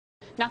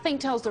Nothing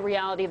tells the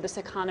reality of this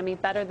economy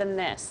better than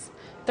this.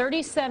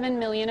 37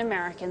 million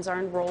Americans are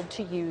enrolled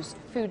to use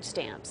food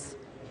stamps.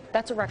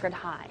 That's a record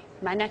high.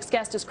 My next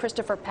guest is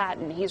Christopher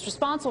Patton. He's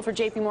responsible for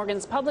J.P.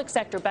 Morgan's public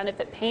sector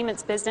benefit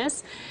payments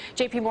business.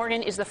 J.P.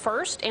 Morgan is the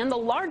first and the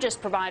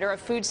largest provider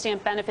of food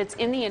stamp benefits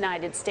in the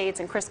United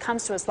States. And Chris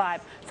comes to us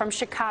live from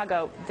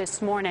Chicago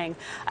this morning.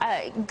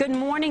 Good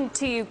morning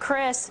to you,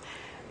 Chris.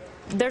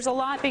 There's a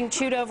lot being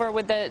chewed over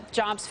with the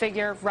jobs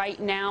figure right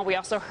now. We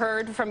also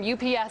heard from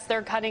UPS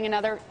they're cutting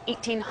another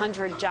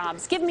 1,800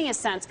 jobs. Give me a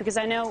sense, because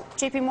I know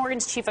J.P.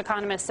 Morgan's chief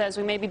economist says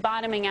we may be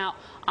bottoming out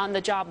on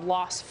the job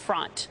loss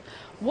front.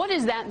 What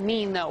does that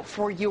mean, though,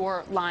 for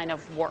your line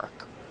of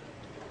work?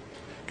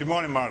 Good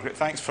morning, Margaret.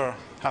 Thanks for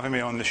having me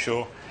on the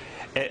show.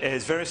 It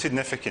is very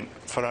significant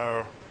for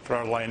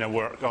our line of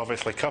work.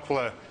 Obviously, a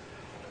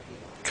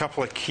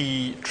couple of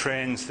key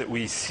trends that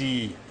we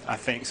see, I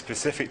think,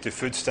 specific to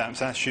food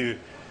stamps. As you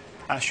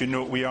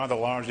note, we are the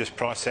largest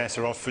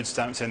processor of food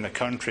stamps in the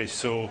country,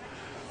 so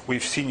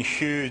we've seen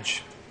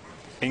huge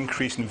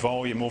increase in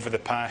volume over the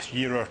past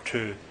year or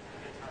two.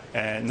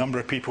 Number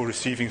of people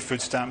receiving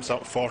food stamps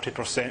up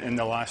 40% in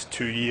the last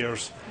 2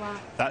 years. Wow.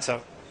 That's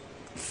a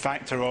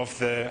factor of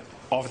the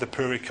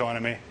poor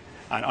economy,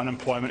 and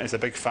unemployment is a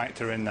big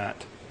factor in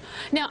that.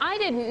 Now, I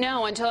didn't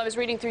know until I was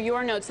reading through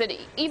your notes that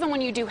even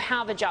when you do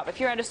have a job, if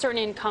you're at a certain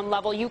income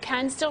level, you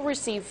can still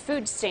receive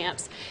food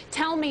stamps.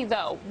 Tell me,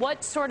 though,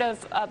 what sort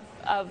of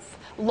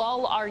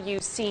lull are you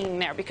seeing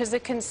there? Because the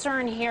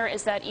concern here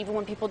is that even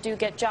when people do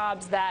get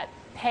jobs, that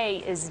pay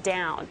is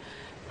down.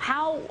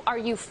 How are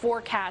you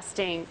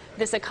forecasting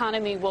this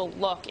economy will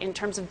look in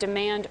terms of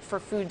demand for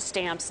food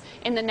stamps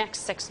in the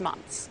next 6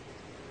 months?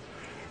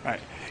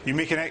 Right. You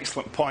make an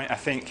excellent point. I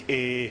think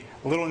a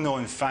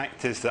little-known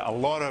fact is that a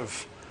lot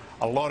of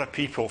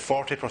people,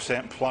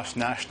 40% plus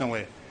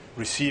nationally,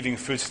 receiving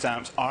food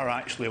stamps are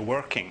actually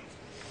working,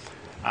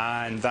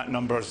 and that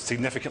number is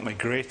significantly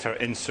greater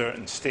in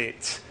certain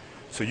states.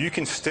 So you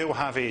can still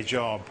have a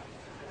job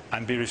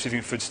and be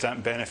receiving food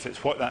stamp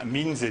benefits. What that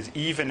means is,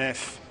 even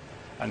if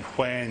and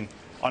when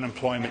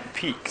unemployment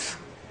peaks,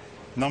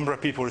 number of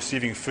people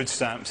receiving food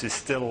stamps is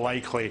still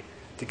likely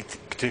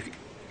to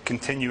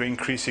continue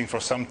increasing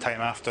for some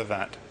time after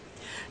that.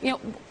 You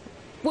know,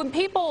 when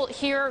people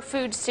hear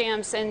food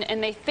stamps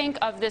and they think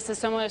of this as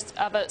somewhat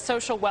of a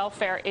social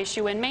welfare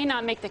issue and may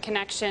not make the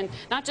connection,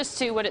 not just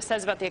to what it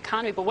says about the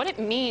economy, but what it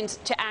means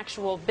to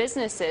actual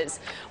businesses,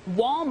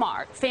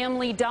 Walmart,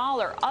 Family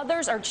Dollar,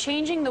 others are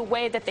changing the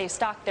way that they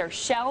stock their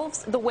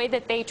shelves, the way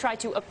that they try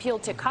to appeal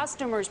to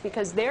customers,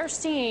 because they're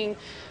seeing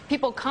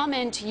people come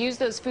in to use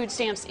those food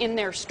stamps in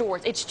their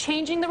stores. It's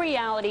changing the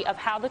reality of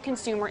how the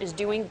consumer is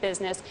doing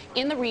business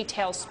in the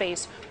retail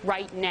space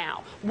right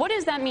now. What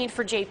does that mean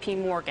for J.P.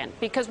 Morgan?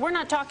 Because we're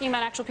not talking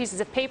about actual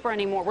pieces of paper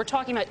anymore. We're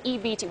talking about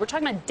EBT. We're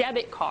talking about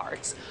debit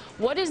cards.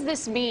 What does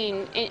this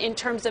mean in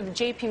terms of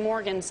J.P.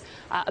 Morgan's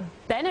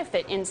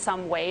benefit in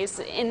some ways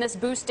in this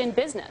boost in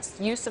business,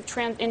 use of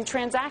in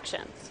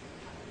transactions?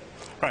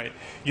 Right.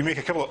 You make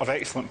a couple of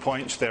excellent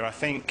points there. I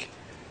think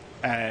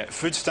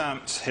food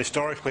stamps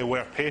historically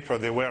were paper.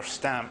 They were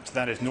stamped.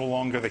 That is no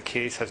longer the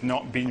case, has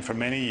not been for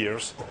many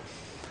years.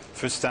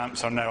 Food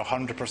stamps are now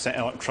 100%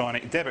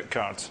 electronic debit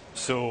cards.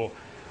 So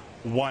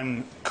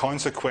one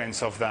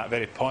consequence of that,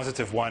 very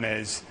positive one,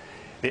 is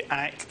they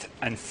act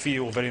and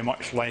feel very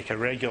much like a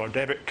regular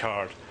debit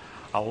card.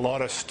 A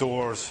lot of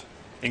stores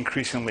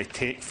increasingly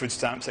take food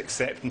stamps.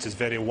 Acceptance is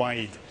very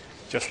wide.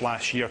 Just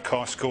last year,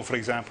 Costco, for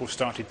example,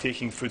 started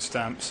taking food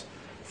stamps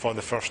for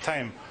the first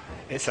time.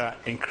 It's an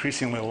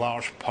increasingly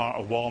large part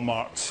of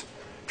Walmart's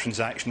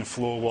transaction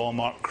flow,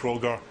 Walmart,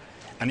 Kroger,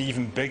 an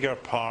even bigger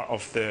part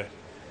of the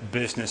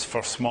business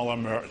for smaller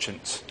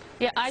merchants.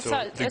 Yeah, I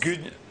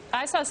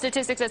saw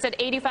statistics that said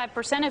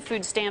 85% of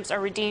food stamps are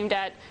redeemed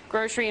at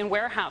grocery and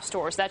warehouse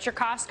stores. That's your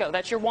Costco,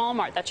 that's your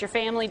Walmart, that's your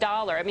Family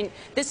Dollar. I mean,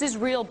 this is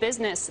real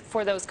business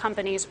for those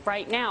companies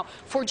right now.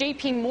 For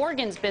J.P.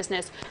 Morgan's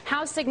business,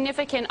 how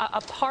significant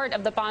a part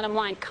of the bottom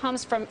line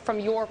comes from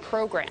your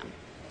program?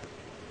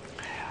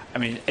 I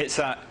mean,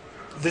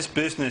 this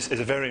business is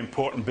a very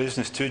important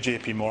business to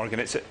J.P. Morgan.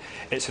 It's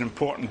an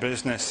important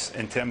business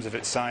in terms of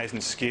its size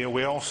and scale.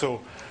 We also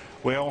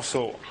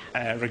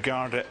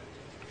regard it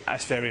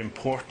as very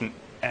important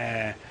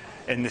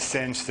in the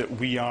sense that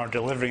we are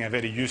delivering a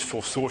very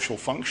useful social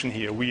function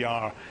here. We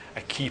are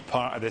a key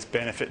part of this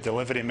benefit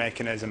delivery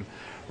mechanism.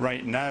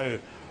 Right now,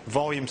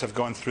 volumes have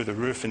gone through the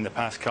roof in the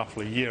past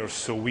couple of years,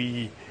 so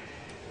the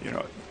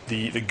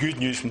good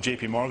news from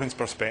J.P. Morgan's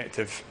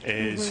perspective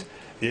is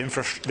the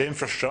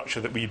infrastructure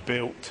that we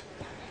built,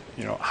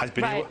 has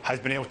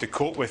been able to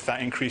cope with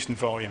that increase in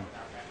volume.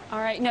 All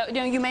right. No,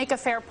 you make a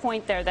fair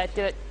point there that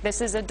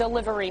this is a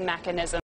delivery mechanism.